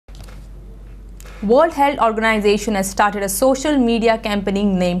World Health Organization has started a social media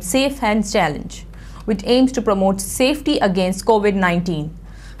campaign named Safe Hands Challenge, which aims to promote safety against COVID-19.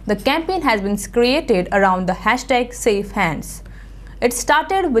 The campaign has been created around the hashtag Safe Hands. It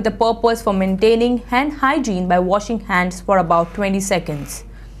started with the purpose for maintaining hand hygiene by washing hands for about 20 seconds.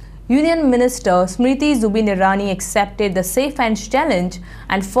 Union Minister Smriti Zubin accepted the Safe Hands Challenge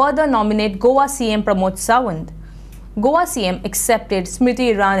and further nominated Goa Cm Pramod Sawant. Goa Cm accepted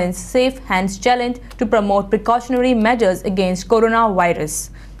Smriti Irani's Safe Hands Challenge to promote precautionary measures against coronavirus,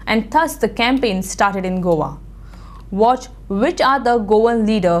 and thus the campaign started in Goa. Watch which other Goan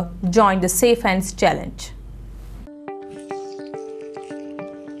leader joined the Safe Hands Challenge.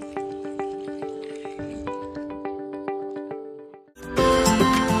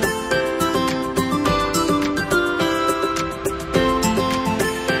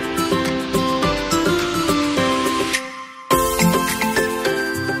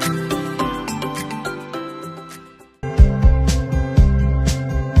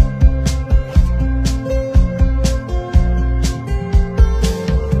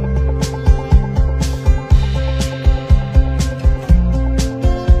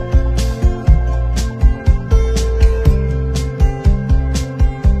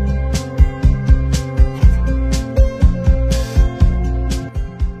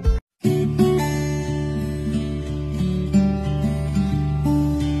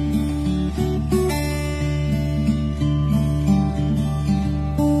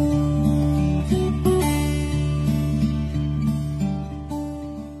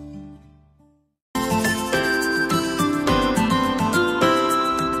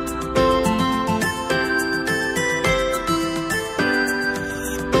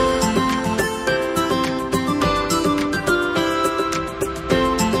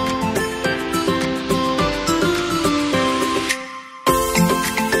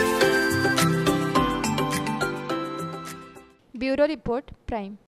 Bureau Report, Prime.